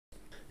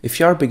If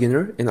you are a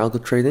beginner in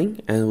algo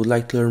trading and would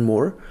like to learn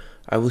more,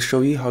 I will show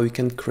you how you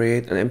can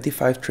create an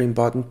MT5 trading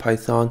bot in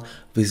Python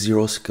with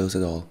zero skills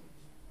at all.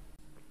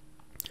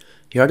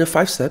 Here are the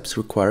 5 steps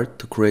required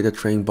to create a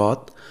trading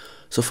bot.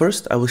 So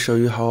first, I will show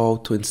you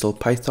how to install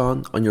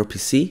Python on your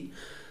PC.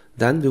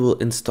 Then we will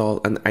install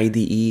an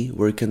IDE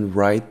where you can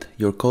write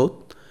your code.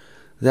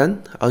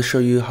 Then I'll show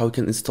you how you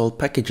can install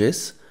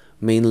packages,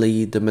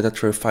 mainly the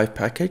MetaTrader 5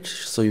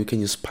 package, so you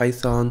can use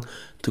Python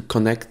to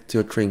connect to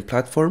your trading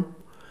platform.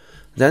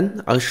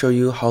 Then I'll show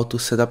you how to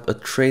set up a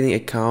trading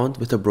account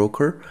with a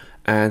broker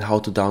and how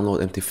to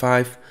download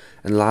MT5.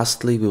 And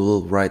lastly, we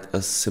will write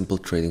a simple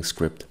trading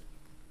script.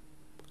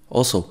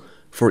 Also,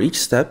 for each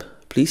step,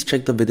 please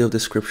check the video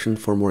description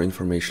for more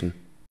information.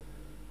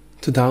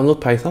 To download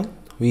Python,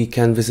 we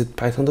can visit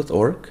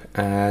python.org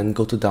and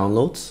go to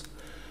downloads.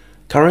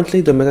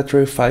 Currently, the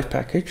MetaTrader 5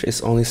 package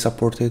is only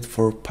supported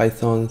for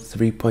Python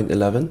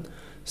 3.11,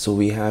 so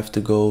we have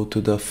to go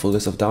to the full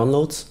list of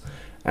downloads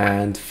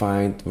and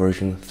find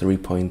version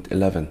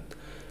 3.11.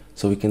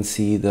 So we can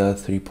see the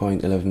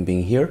 3.11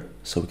 being here,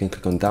 so we can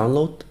click on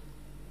download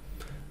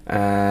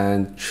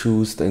and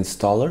choose the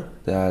installer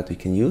that we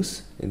can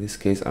use. In this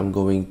case, I'm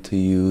going to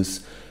use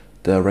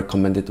the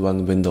recommended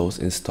one, Windows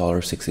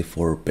Installer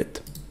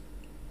 64-bit.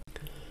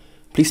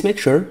 Please make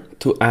sure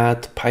to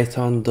add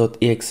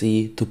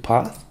python.exe to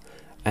path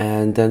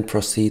and then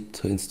proceed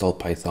to install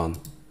Python.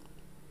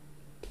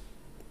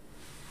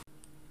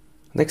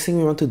 Next thing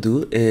we want to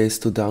do is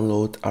to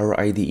download our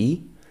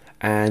IDE,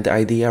 and the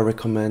IDE I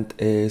recommend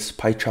is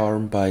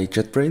PyCharm by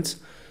JetBrains.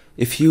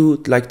 If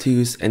you'd like to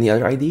use any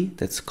other IDE,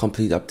 that's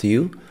completely up to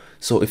you.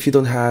 So if you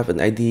don't have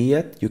an IDE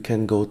yet, you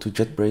can go to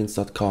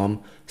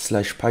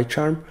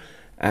jetbrains.com/PyCharm,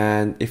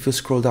 and if you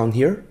scroll down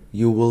here,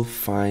 you will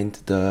find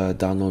the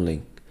download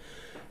link.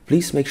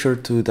 Please make sure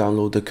to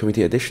download the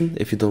community edition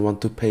if you don't want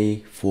to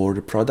pay for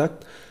the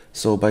product.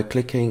 So by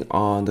clicking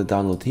on the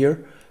download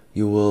here,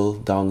 you will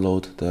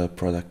download the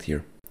product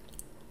here.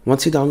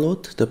 Once you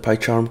download the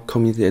PyCharm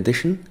Community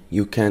Edition,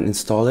 you can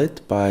install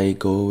it by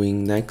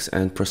going next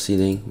and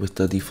proceeding with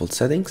the default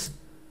settings.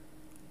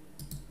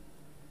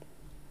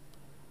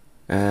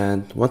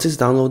 And once it's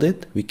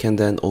downloaded, we can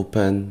then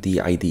open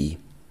the IDE.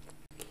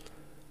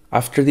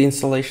 After the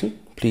installation,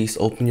 please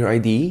open your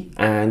IDE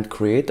and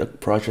create a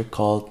project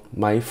called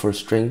My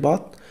First Trading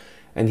Bot.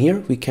 And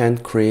here we can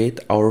create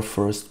our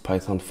first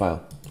Python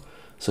file.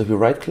 So if you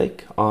right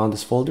click on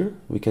this folder,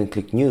 we can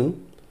click new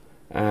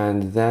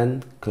and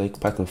then click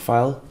Python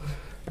file,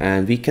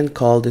 and we can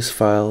call this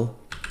file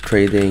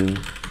trading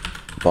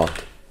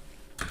bot.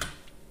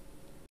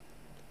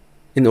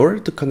 In order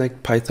to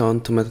connect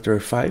Python to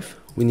MetaTrader 5,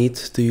 we need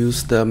to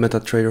use the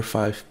MetaTrader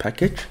 5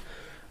 package,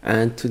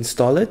 and to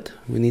install it,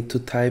 we need to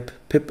type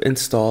pip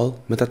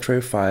install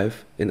MetaTrader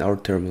 5 in our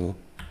terminal.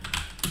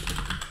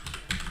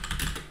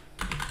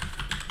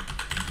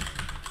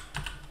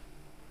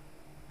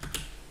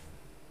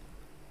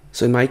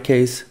 So in my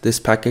case, this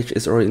package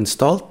is already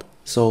installed.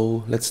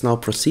 So let's now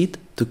proceed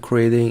to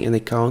creating an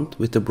account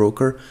with the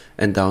broker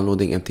and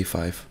downloading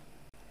MT5.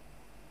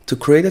 To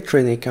create a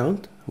trading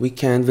account, we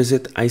can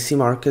visit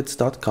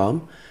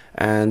icmarkets.com,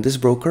 and this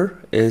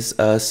broker is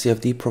a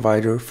CFD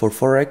provider for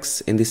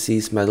Forex,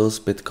 indices, metals,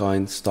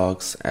 Bitcoin,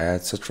 stocks,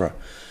 etc.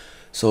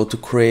 So to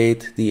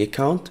create the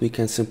account, we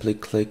can simply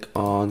click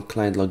on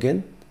client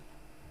login.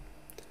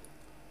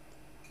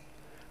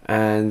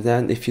 And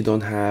then if you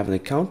don't have an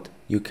account,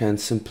 you can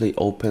simply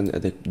open a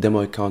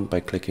demo account by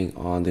clicking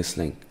on this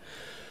link.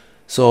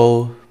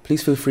 So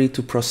please feel free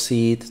to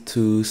proceed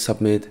to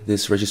submit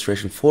this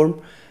registration form,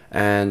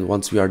 and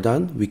once we are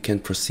done, we can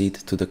proceed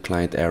to the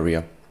client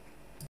area.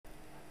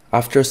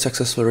 After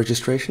successful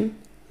registration,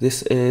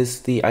 this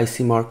is the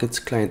IC Markets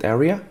client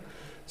area.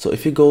 So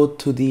if you go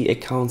to the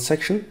account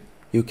section,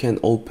 you can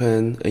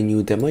open a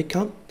new demo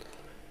account,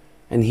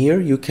 and here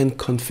you can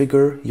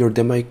configure your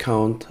demo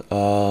account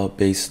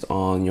based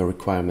on your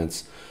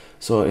requirements.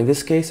 So in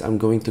this case, I'm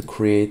going to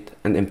create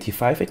an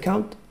MT5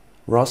 account,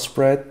 raw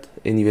spread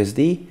in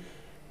USD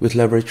with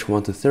leverage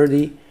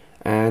 1:30,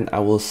 and I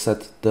will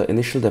set the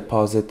initial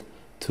deposit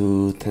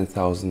to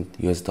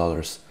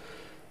 $10,000.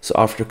 So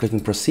after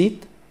clicking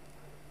proceed,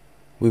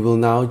 we will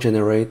now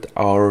generate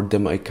our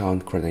demo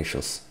account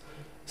credentials.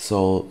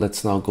 So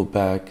let's now go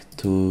back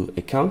to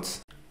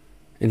accounts.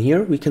 And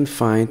here we can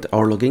find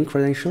our login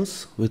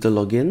credentials with the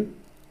login,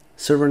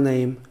 server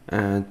name,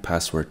 and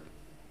password.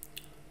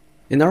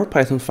 In our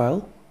Python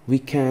file, we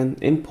can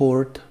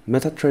import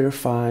MetaTrader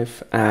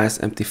 5 as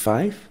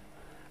MT5,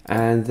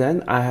 and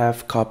then I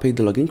have copied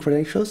the login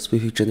credentials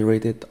which we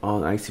generated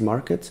on IC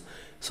Markets.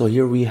 So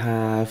here we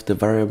have the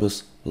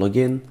variables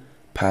login,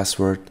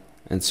 password,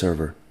 and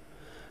server.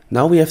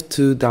 Now we have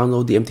to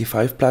download the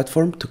MT5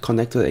 platform to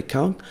connect to the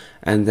account,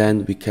 and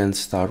then we can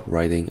start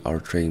writing our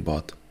trading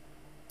bot.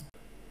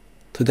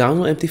 To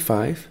download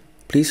MT5,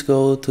 please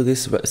go to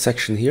this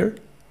section here,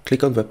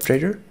 click on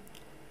WebTrader,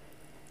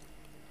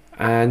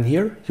 and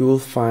here you will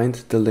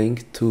find the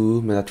link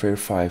to MetaTrader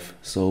 5.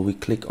 So we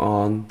click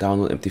on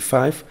download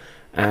MT5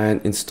 and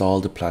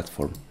install the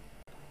platform.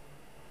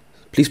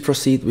 Please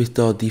proceed with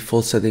the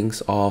default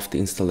settings of the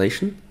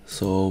installation.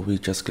 So we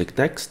just click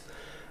next,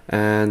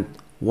 and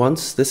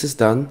once this is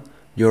done,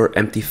 your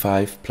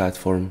MT5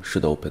 platform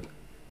should open.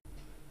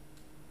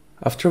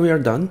 After we are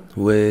done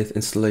with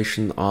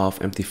installation of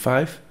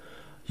MT5,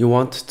 you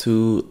want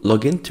to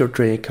log into your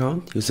trading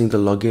account using the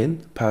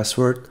login,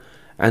 password,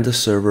 and the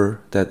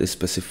server that is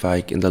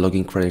specified in the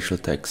login credential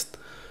text.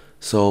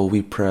 So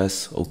we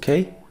press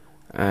OK,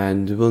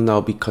 and we will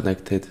now be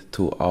connected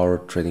to our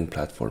trading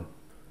platform.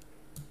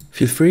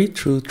 Feel free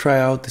to try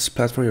out this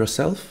platform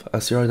yourself,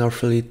 as you are now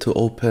free to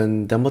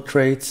open demo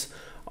trades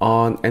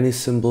on any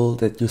symbol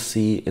that you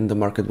see in the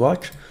market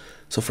watch.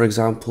 So for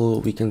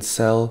example, we can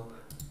sell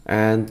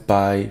and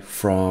buy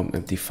from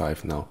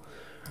MT5 now.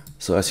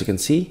 So as you can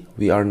see,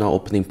 we are now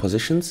opening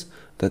positions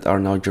that are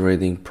now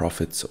generating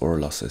profits or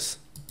losses.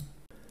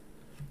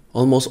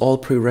 Almost all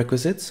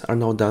prerequisites are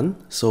now done,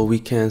 so we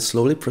can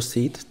slowly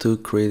proceed to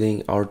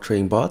creating our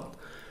trading bot.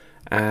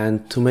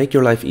 And to make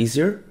your life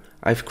easier,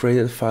 I've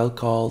created a file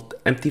called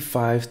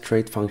MT5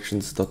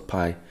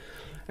 tradefunctions.py,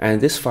 and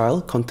this file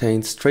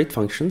contains trade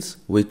functions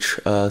which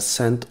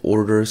send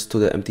orders to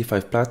the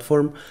MT5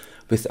 platform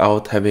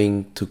without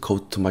having to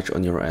code too much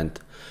on your end.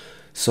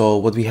 So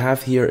what we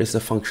have here is the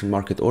function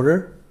market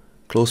order,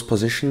 close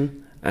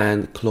position,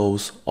 and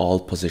close all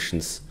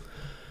positions.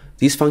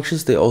 These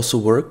functions, they also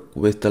work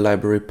with the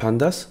library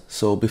pandas.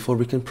 So before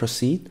we can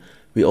proceed,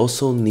 we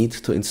also need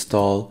to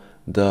install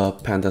the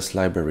pandas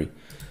library.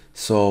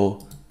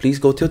 So please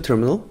go to your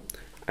terminal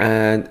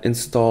and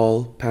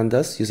install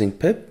pandas using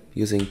pip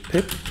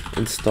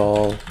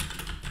install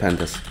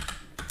pandas.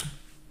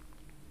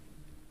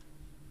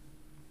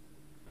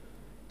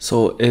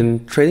 So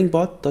in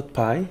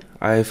tradingbot.py,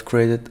 I've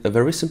created a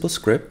very simple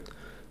script.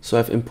 So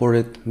I've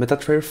imported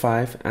MetaTrader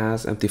 5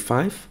 as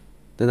MT5,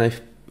 then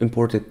I've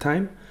imported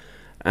time,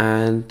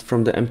 and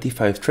from the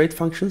MT5 trade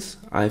functions,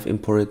 I've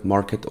imported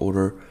market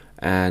order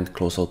and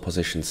close all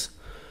positions.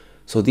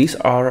 So these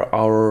are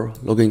our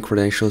login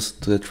credentials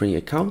to the trading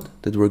account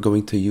that we're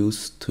going to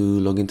use to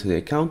log into the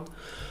account.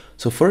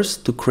 So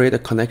first, to create a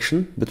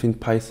connection between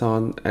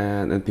Python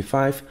and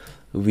MT5,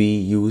 we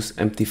use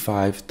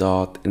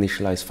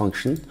mt5.initialize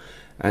function,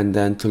 and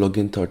then to log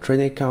into our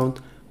trading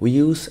account, we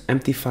use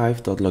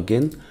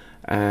mt5.login,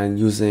 and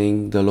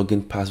using the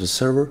login password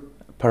server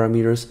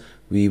parameters,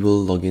 we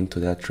will log into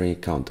that trading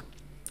account.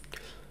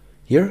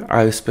 Here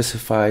I've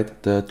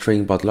specified the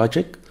trading bot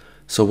logic.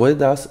 So what it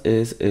does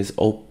is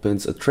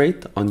opens a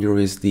trade on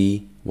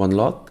USD 1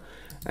 lot,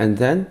 and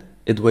then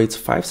it waits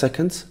 5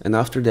 seconds, and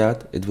after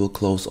that it will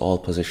close all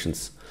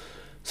positions.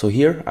 So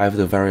here I have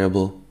the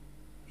variable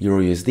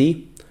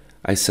EURUSD,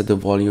 I set the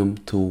volume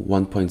to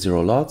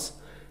 1.0 lots,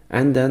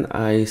 and then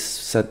I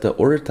set the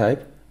order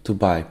type to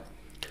buy.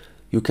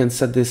 You can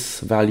set this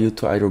value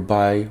to either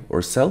buy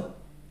or sell,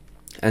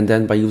 and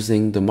then by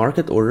using the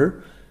market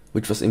order,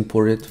 which was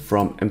imported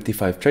from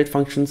MT5 trade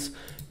functions,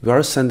 we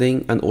are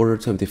sending an order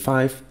to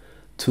MT5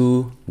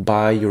 to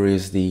buy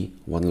USD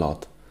 1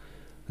 lot.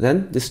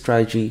 Then this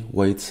strategy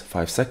waits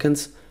 5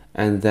 seconds,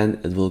 and then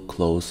it will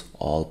close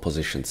all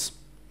positions.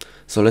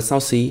 So let's now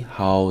see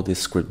how this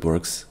script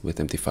works with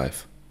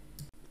MT5.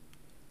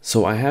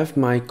 So I have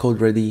my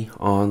code ready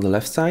on the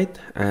left side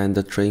and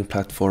the trading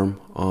platform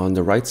on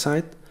the right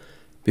side.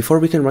 Before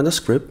we can run the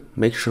script,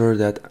 make sure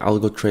that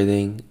Algo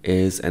trading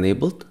is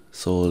enabled.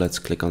 So let's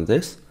click on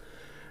this.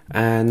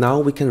 And now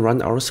we can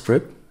run our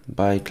script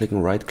by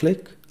clicking right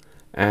click,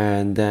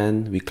 and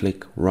then we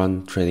click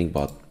run trading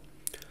bot.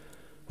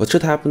 What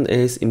should happen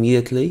is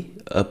immediately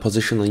a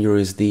position on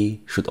USD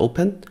should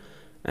open,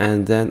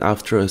 and then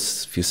after a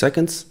few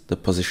seconds the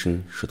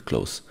position should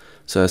close.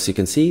 So as you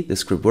can see, the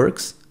script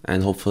works,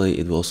 and hopefully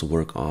it will also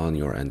work on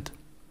your end.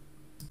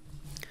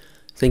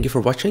 Thank you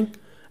for watching,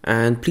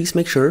 and please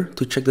make sure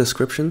to check the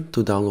description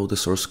to download the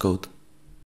source code.